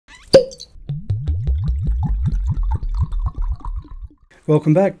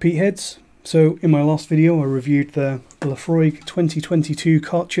Welcome back, Peatheads. So in my last video I reviewed the Laphroaig 2022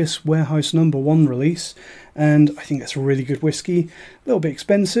 Cairdeas Warehouse No. 1 release, and I think that's a really good whiskey. A little bit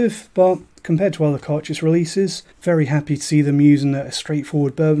expensive, but compared to other Cairdeas releases, very happy to see them using a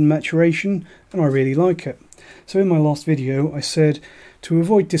straightforward bourbon maturation, and I really like it. So in my last video I said, to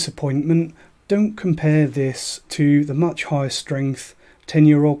avoid disappointment, don't compare this to the much higher strength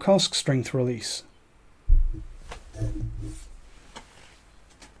 10-year-old cask strength release.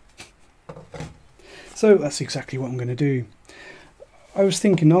 So that's exactly what I'm going to do. I was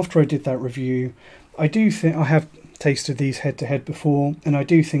thinking after I did that review, I do think I have tasted these head to head before, and I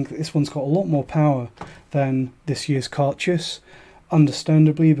do think that this one's got a lot more power than this year's Cairdeas,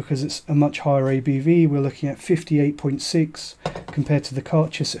 understandably because it's a much higher ABV. We're looking at 58.6 compared to the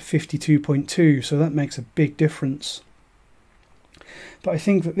Cairdeas at 52.2, so that makes a big difference. But I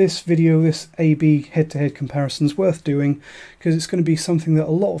think that this video, this AB head-to-head comparison is worth doing because it's going to be something that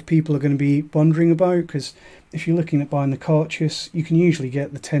a lot of people are going to be wondering about, because if you're looking at buying the Cairdeas, you can usually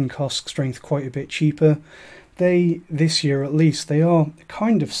get the 10 cask strength quite a bit cheaper. This year at least, they are a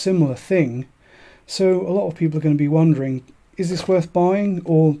kind of similar thing. So a lot of people are going to be wondering, is this worth buying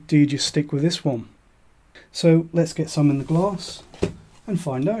or do you just stick with this one? So let's get some in the glass and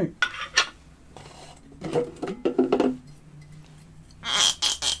find out.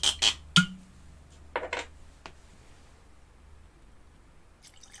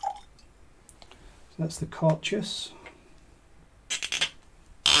 That's the Cairdeas.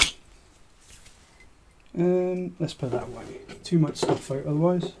 Let's put that away. Too much stuff out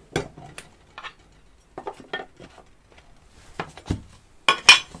otherwise.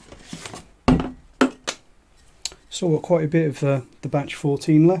 Still got quite a bit of the batch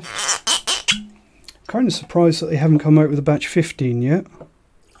 14 left. Kind of surprised that they haven't come out with a batch 15 yet,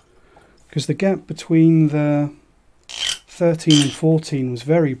 because the gap between the 13 and 14 was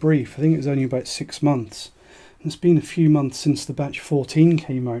very brief. I think it was only about 6 months. And it's been a few months since the batch 14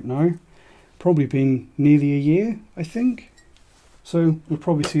 came out now. Probably been nearly a year, I think. So we'll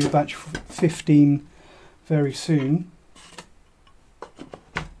probably see the batch 15 very soon.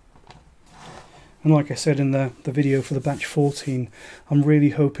 And like I said in the video for the batch 14, I'm really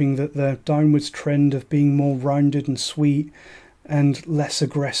hoping that the downwards trend of being more rounded and sweet and less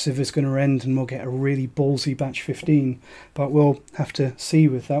aggressive is going to end, and we'll get a really ballsy batch 15, but we'll have to see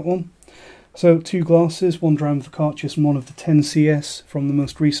with that one. So 2 glasses, 1 dram of the Cairdeas and 1 of the 10 CS from the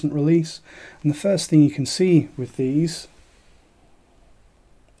most recent release. And the first thing you can see with these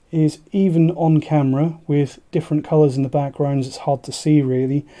is, even on camera with different colours in the backgrounds, it's hard to see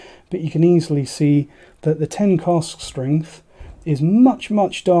really, but you can easily see that the 10 cask strength is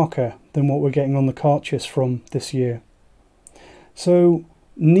much darker than what we're getting on the Cairdeas from this year. So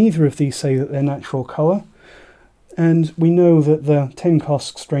neither of these say that they're natural colour, and we know that the 10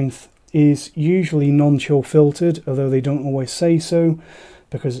 cask strength is usually non-chill filtered, although they don't always say so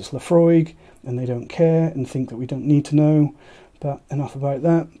because it's Laphroaig and they don't care and think that we don't need to know. But enough about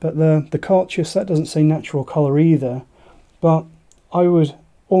that. But the Cairdeas, that doesn't say natural colour either, but I would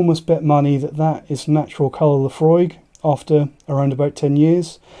almost bet money that that is natural colour Laphroaig after around about 10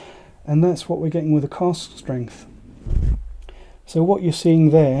 years, and that's what we're getting with the cask strength. So what you're seeing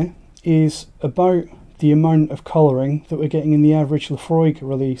there is about the amount of colouring that we're getting in the average Laphroaig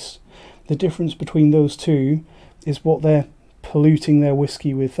release. The difference between those two is what they're polluting their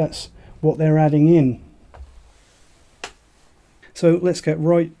whiskey with. That's what they're adding in. So let's get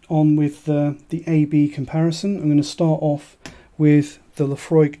right on with the AB comparison. I'm going to start off with the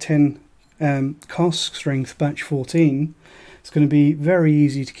Laphroaig 10 cask strength batch 14. It's going to be very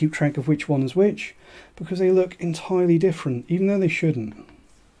easy to keep track of which one is which, because they look entirely different, even though they shouldn't.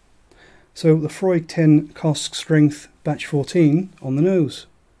 So the Laphroaig 10 cask strength batch 14 on the nose.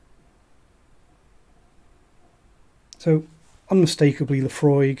 So unmistakably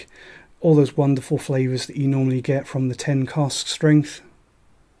Laphroaig, all those wonderful flavours that you normally get from the 10 cask strength.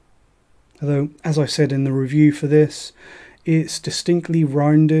 Although, as I said in the review for this, it's distinctly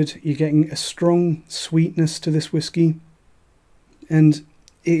rounded. You're getting a strong sweetness to this whiskey, and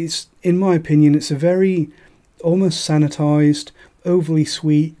it's, in my opinion, it's a very almost sanitised, overly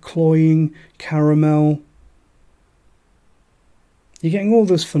sweet, cloying caramel. You're getting all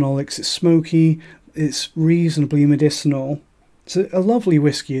those phenolics. It's smoky, it's reasonably medicinal. It's a lovely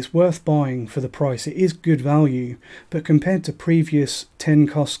whiskey. It's worth buying for the price. It is good value, but compared to previous 10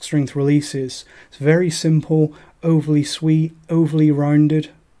 cask strength releases, it's very simple, overly sweet, overly rounded.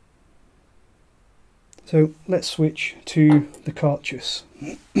 So let's switch to the Cairdeas.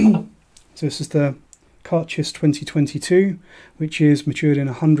 So this is the Cairdeas 2022, which is matured in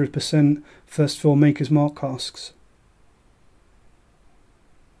 100% first fill Maker's Mark casks.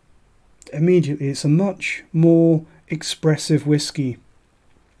 immediately it's a much more expressive whisky.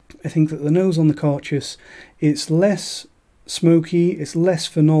 I think that the nose on the Cairdeas, it's less smoky, it's less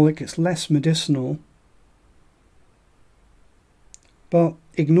phenolic, it's less medicinal. But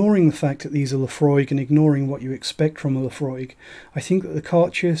ignoring the fact that these are Laphroaig and ignoring what you expect from a Laphroaig, I think that the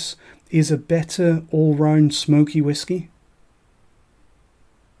Cairdeas is a better all-round smoky whisky.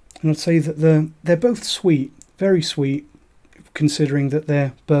 And I'd say that they're both sweet, very sweet, considering that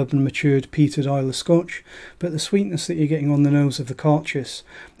they're bourbon matured peated Islay Scotch, but the sweetness that you're getting on the nose of the Cairdeas,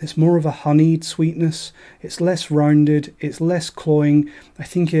 it's more of a honeyed sweetness, it's less rounded, it's less cloying. I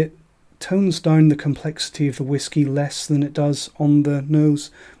think it tones down the complexity of the whisky less than it does on the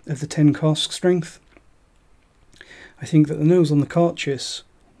nose of the 10 cask strength. I think that the nose on the Cairdeas,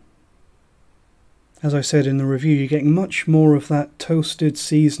 as I said in the review, you're getting much more of that toasted,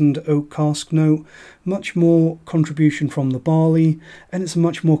 seasoned oak cask note, much more contribution from the barley, and it's a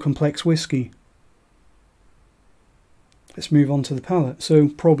much more complex whisky. Let's move on to the palate. So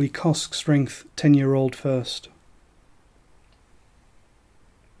probably cask strength 10-year-old first.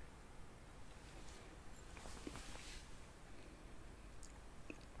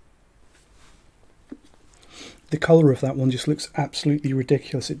 The colour of that one just looks absolutely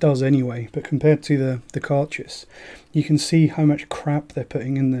ridiculous. It does anyway, but compared to the Cairdeas, you can see how much crap they're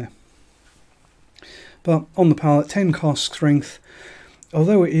putting in there. But on the palate, 10 cask strength,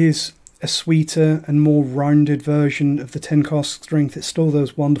 although it is a sweeter and more rounded version of the 10 cask strength, it's still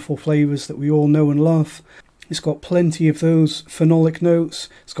those wonderful flavours that we all know and love. It's got plenty of those phenolic notes,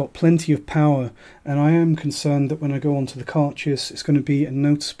 it's got plenty of power, and I am concerned that when I go on to the Cairdeas, it's going to be a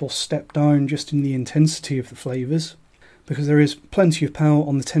noticeable step down just in the intensity of the flavours, because there is plenty of power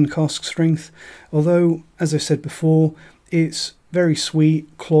on the 10 cask strength, although, as I said before, it's very sweet,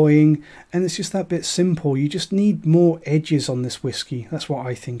 cloying, and it's just that bit simple. You just need more edges on this whisky, that's what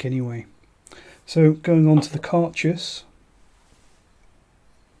I think anyway. So going on to the Cairdeas,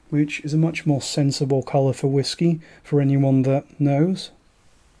 which is a much more sensible colour for whisky, for anyone that knows.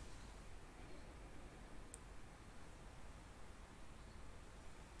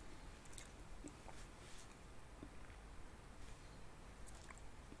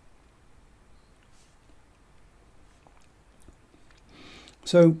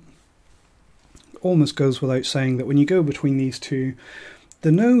 So, almost goes without saying that when you go between these two,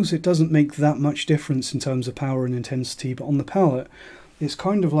 the nose, it doesn't make that much difference in terms of power and intensity, but on the palate, it's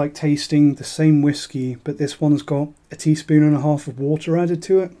kind of like tasting the same whisky, but this one's got a teaspoon and a half of water added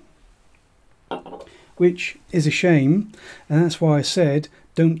to it, which is a shame, and that's why I said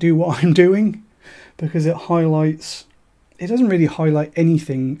don't do what I'm doing, because it doesn't really highlight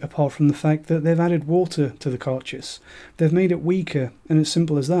anything apart from the fact that they've added water to the Cairdeas. They've made it weaker, and it's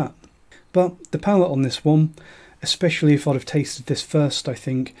simple as that. But the palate on this one, especially if I'd have tasted this first, I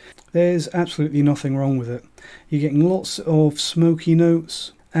think, there's absolutely nothing wrong with it. You're getting lots of smoky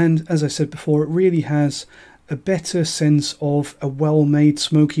notes, and as I said before, it really has a better sense of a well-made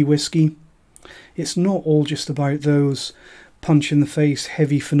smoky whisky. It's not all just about those punch-in-the-face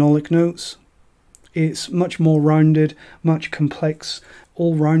heavy phenolic notes. It's much more rounded, much complex,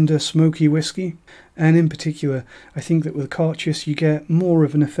 all-rounder smoky whisky. And in particular, I think that with Cairdeas you get more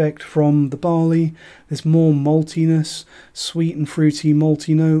of an effect from the barley. There's more maltiness, sweet and fruity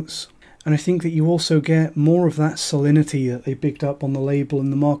malty notes. And I think that you also get more of that salinity that they bigged up on the label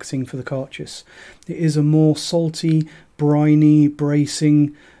and the marketing for the Cairdeas. It is a more salty, briny,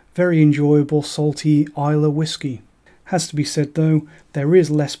 bracing, very enjoyable salty Islay whisky. Has to be said though, there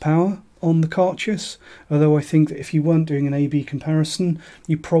is less power on the Cairdeas, although I think that if you weren't doing an A-B comparison,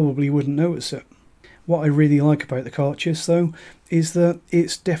 you probably wouldn't notice it. What I really like about the Cairdeas though, is that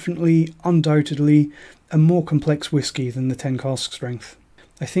it's definitely, undoubtedly, a more complex whisky than the 10 cask strength.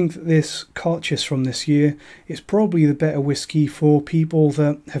 I think that this Cairdeas from this year is probably the better whisky for people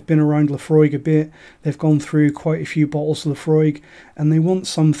that have been around Laphroaig a bit, they've gone through quite a few bottles of Laphroaig, and they want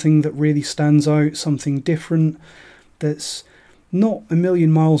something that really stands out, something different, that's not a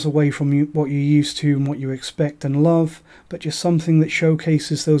million miles away from what you're used to and what you expect and love, but just something that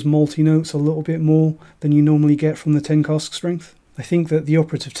showcases those malty notes a little bit more than you normally get from the 10 cask strength. I think that the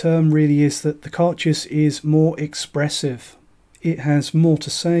operative term really is that the Cairdeas is more expressive. It has more to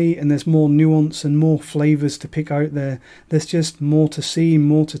say, and there's more nuance and more flavours to pick out there. There's just more to see,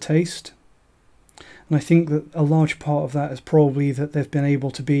 more to taste. And I think that a large part of that is probably that they've been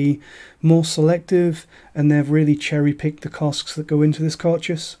able to be more selective, and they've really cherry-picked the casks that go into this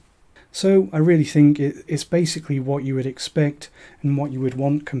Cairdeas. So I really think it's basically what you would expect and what you would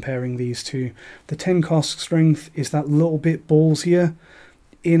want comparing these two. The 10 cask strength is that little bit ballsier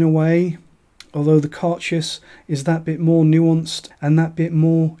in a way, although the Cairdeas is that bit more nuanced and that bit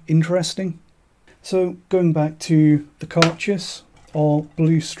more interesting. So going back to the Cairdeas, or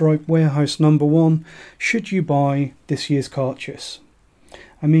Blue Stripe Warehouse number 1, should you buy this year's Cairdeas?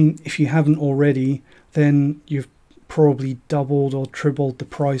 I mean, if you haven't already, then you've probably doubled or tripled the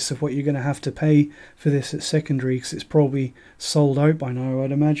price of what you're going to have to pay for this at secondary, because it's probably sold out by now,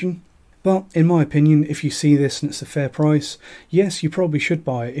 I'd imagine. But in my opinion, if you see this and it's a fair price, yes, you probably should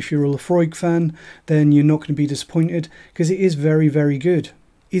buy it. If you're a Laphroaig fan, then you're not going to be disappointed, because it is very, very good.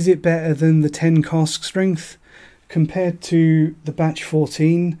 Is it better than the 10 cask strength? Compared to the batch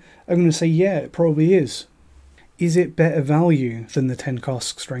 14, I'm going to say yeah, it probably is. Is it better value than the 10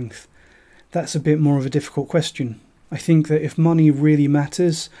 cask strength? That's a bit more of a difficult question. I think that if money really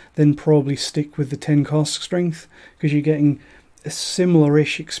matters, then probably stick with the 10 cask strength, because you're getting a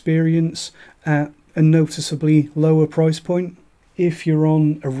similar-ish experience at a noticeably lower price point. If you're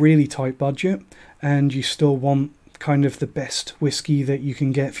on a really tight budget and you still want kind of the best whiskey that you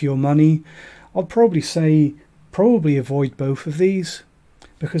can get for your money, I'd probably say avoid both of these,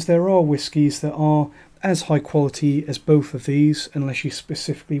 because there are whiskies that are as high quality as both of these, unless you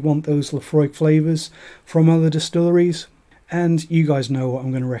specifically want those Laphroaig flavours from other distilleries. And you guys know what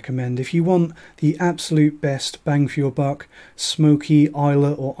I'm going to recommend. If you want the absolute best bang for your buck, smoky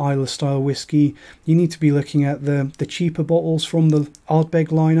Islay or Islay style whiskey, you need to be looking at the cheaper bottles from the Ardbeg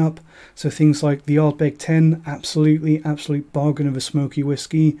lineup. So things like the Ardbeg 10, absolute bargain of a smoky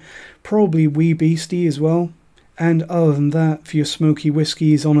whiskey. Probably Wee Beastie as well. And other than that, for your smoky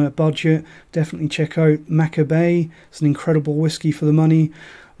whiskies on a budget, definitely check out Maccabee. It's an incredible whiskey for the money.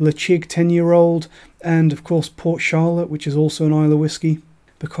 Laphroaig 10-year-old, and of course Port Charlotte, which is also an Islay whiskey.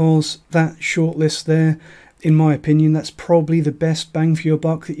 Because that shortlist there, in my opinion, that's probably the best bang for your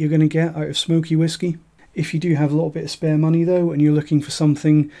buck that you're going to get out of smoky whiskey. If you do have a little bit of spare money though, and you're looking for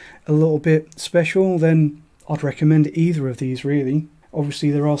something a little bit special, then I'd recommend either of these really.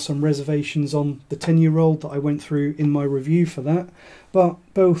 Obviously there are some reservations on the 10-year-old that I went through in my review for that, but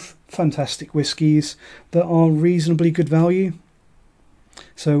both fantastic whiskies that are reasonably good value.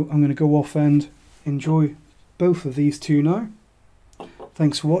 So I'm going to go off and enjoy both of these two now.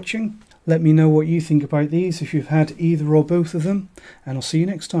 Thanks for watching. Let me know what you think about these if you've had either or both of them, and I'll see you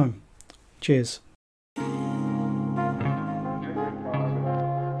next time. Cheers.